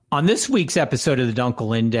On this week's episode of the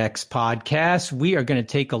Dunkel Index podcast, we are going to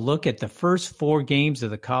take a look at the first 4 games of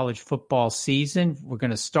the college football season. We're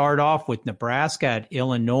going to start off with Nebraska at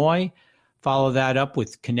Illinois, follow that up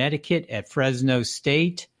with Connecticut at Fresno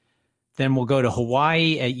State. Then we'll go to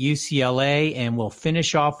Hawaii at UCLA, and we'll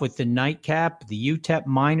finish off with the nightcap, the UTEP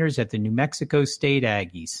Miners at the New Mexico State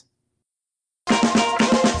Aggies.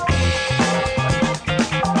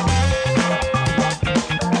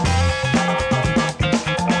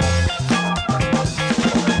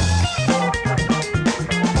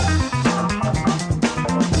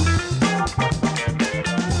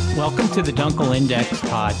 Welcome to the Dunkel Index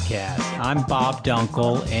podcast. I'm Bob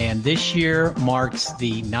Dunkel, and this year marks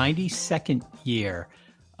the 92nd year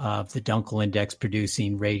of the Dunkel Index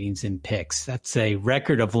producing ratings and picks. That's a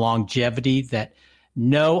record of longevity that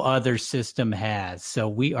no other system has. So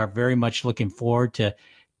we are very much looking forward to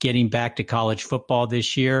getting back to college football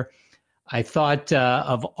this year. I thought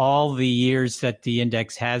of all the years that the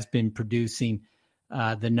Index has been producing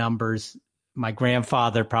the numbers, my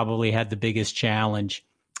grandfather probably had the biggest challenge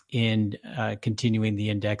in continuing the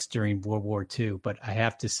Index during World War II. But I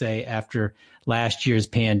have to say, after last year's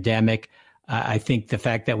pandemic, I think the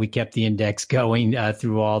fact that we kept the Index going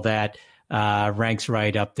through all that ranks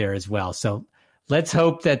right up there as well. So let's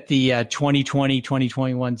hope that the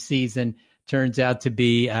 2020-2021 season turns out to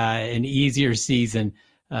be an easier season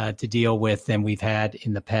to deal with than we've had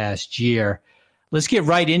in the past year. Let's get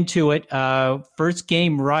right into it. First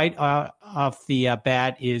game right off the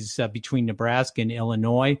bat is between Nebraska and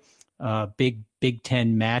Illinois. Big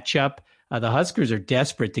Ten matchup. The Huskers are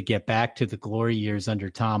desperate to get back to the glory years under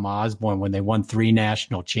Tom Osborne when they won 3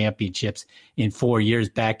 national championships in 4 years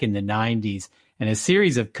back in the 90s. And a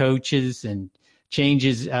series of coaches and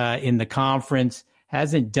changes in the conference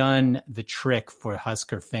hasn't done the trick for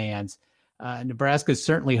Husker fans. Nebraska is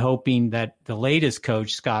certainly hoping that the latest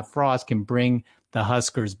coach, Scott Frost, can bring the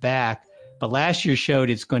Huskers back. But last year showed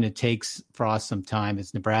it's going to take Frost some time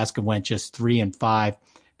as Nebraska went just 3-5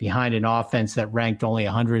 behind an offense that ranked only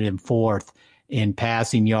 104th in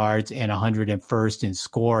passing yards and 101st in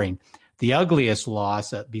scoring. The ugliest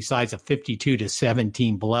loss, besides a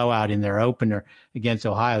 52-17 blowout in their opener against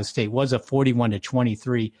Ohio State, was a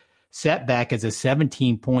 41-23 setback as a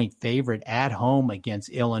 17-point favorite at home against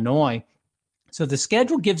Illinois. So the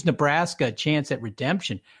schedule gives Nebraska a chance at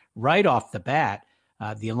redemption right off the bat.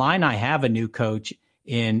 The Illini have a new coach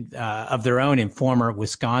of their own in former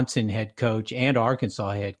Wisconsin head coach and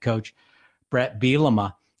Arkansas head coach Brett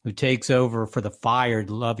Bielema, who takes over for the fired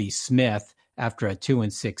Lovie Smith after a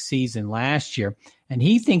 2-6 season last year. And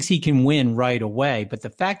he thinks he can win right away. But the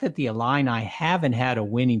fact that the Illini haven't had a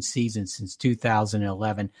winning season since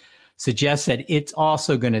 2011 suggests that it's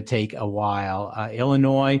also going to take a while.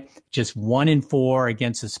 Illinois just 1-4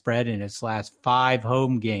 against the spread in its last 5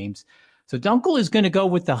 home games. So Dunkel is going to go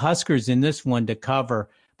with the Huskers in this one to cover,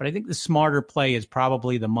 but I think the smarter play is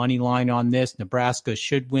probably the money line on this. Nebraska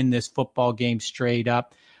should win this football game straight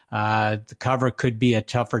up. The cover could be a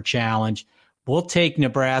tougher challenge. We'll take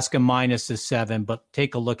Nebraska minus the 7, but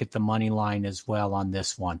take a look at the money line as well on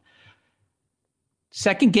this one.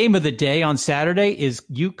 Second game of the day on Saturday is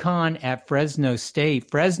UConn at Fresno State.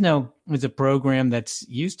 Fresno is a program that's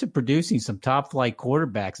used to producing some top-flight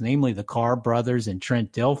quarterbacks, namely the Carr brothers and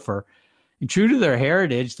Trent Dilfer. And true to their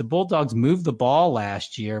heritage, the Bulldogs moved the ball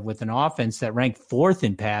last year with an offense that ranked 4th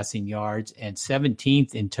in passing yards and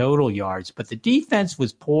 17th in total yards. But the defense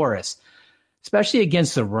was porous, especially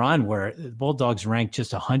against the run, where the Bulldogs ranked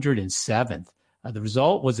just 107th. The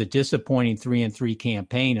result was a disappointing 3-3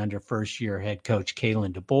 campaign under first-year head coach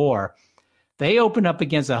Kalen DeBoer. They opened up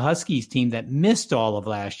against a Huskies team that missed all of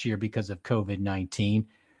last year because of COVID-19.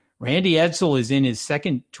 Randy Edsall is in his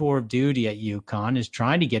second tour of duty at UConn, is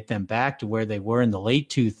trying to get them back to where they were in the late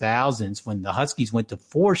 2000s when the Huskies went to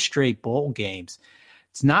 4 straight bowl games.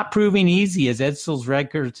 It's not proving easy as Edsall's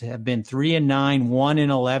records have been 3-9,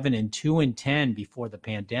 1-11, and 2-10 before the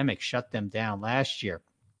pandemic shut them down last year.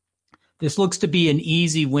 This looks to be an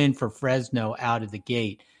easy win for Fresno out of the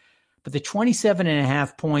gate. But the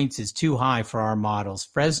 27.5 points is too high for our models.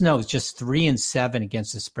 Fresno is just 3-7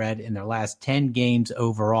 against the spread in their last 10 games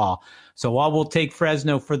overall. So while we'll take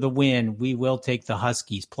Fresno for the win, we will take the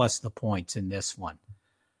Huskies plus the points in this one.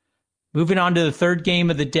 Moving on to the third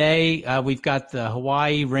game of the day, we've got the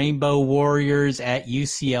Hawaii Rainbow Warriors at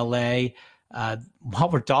UCLA. While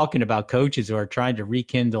we're talking about coaches who are trying to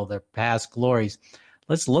rekindle their past glories,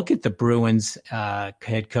 let's look at the Bruins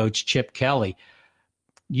head coach Chip Kelly.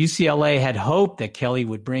 UCLA had hoped that Kelly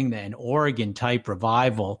would bring an Oregon-type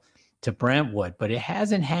revival to Brentwood, but it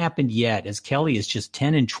hasn't happened yet, as Kelly is just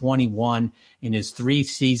 10-21 in his 3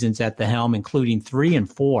 seasons at the helm, including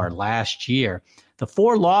 3-4 last year. The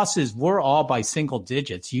 4 losses were all by single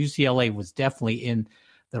digits. UCLA was definitely in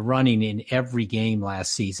the running in every game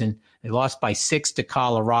last season. They lost by 6 to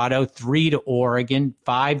Colorado, 3 to Oregon,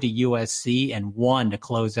 5 to USC, and 1 to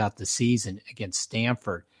close out the season against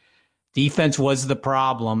Stanford. Defense was the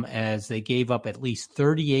problem, as they gave up at least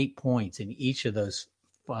 38 points in each of those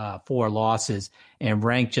 4 losses and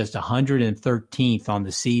ranked just 113th on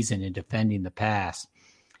the season in defending the pass.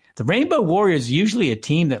 The Rainbow Warriors, usually a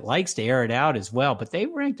team that likes to air it out as well, but they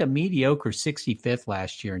ranked a mediocre 65th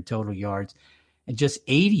last year in total yards and just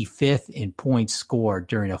 85th in points scored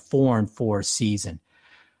during a 4-4 season.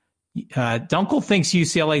 Dunkel thinks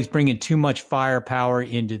UCLA is bringing too much firepower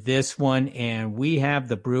into this one, and we have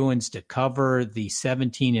the Bruins to cover the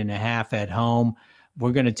 17.5 at home.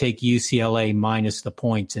 We're going to take UCLA minus the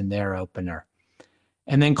points in their opener.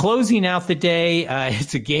 And then closing out the day,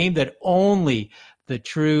 it's a game that only the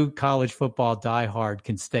true college football diehard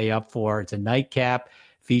can stay up for. It's a nightcap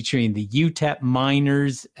featuring the UTEP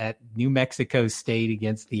Miners at New Mexico State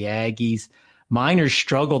against the Aggies. Miners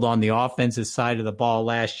struggled on the offensive side of the ball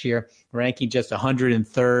last year, ranking just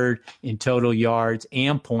 103rd in total yards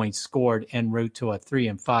and points scored en route to a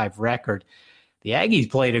 3-5 record. The Aggies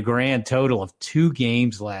played a grand total of 2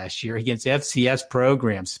 games last year against FCS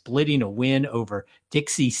programs, splitting a win over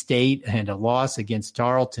Dixie State and a loss against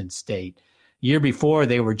Tarleton State. Year before,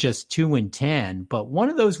 they were just 2-10, but one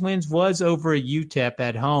of those wins was over a UTEP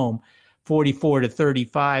at home,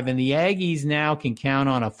 44-35, and the Aggies now can count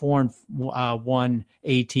on a 4-1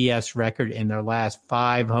 ATS record in their last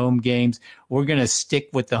 5 home games. We're going to stick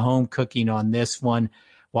with the home cooking on this one.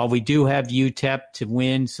 While we do have UTEP to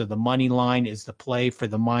win, so the money line is the play for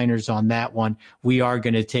the Miners on that one, we are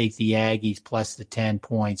going to take the Aggies plus the 10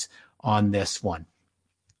 points on this one.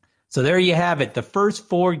 So there you have it, the first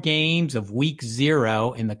 4 games of week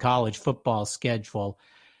 0 in the college football schedule.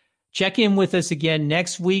 Check in with us again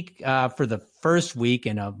next week for the first week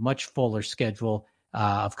in a much fuller schedule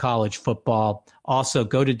of college football. Also,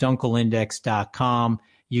 go to dunkelindex.com.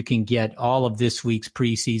 You can get all of this week's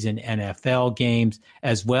preseason NFL games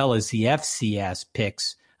as well as the FCS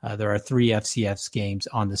picks. There are 3 FCS games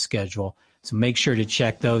on the schedule, so make sure to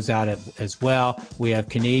check those out as well. We have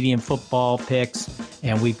Canadian football picks,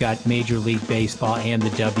 and we've got Major League Baseball and the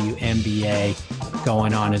WNBA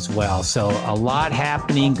going on as well. So a lot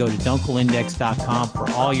happening. Go to dunkelindex.com for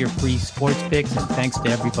all your free sports picks, and thanks to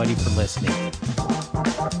everybody for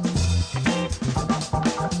listening.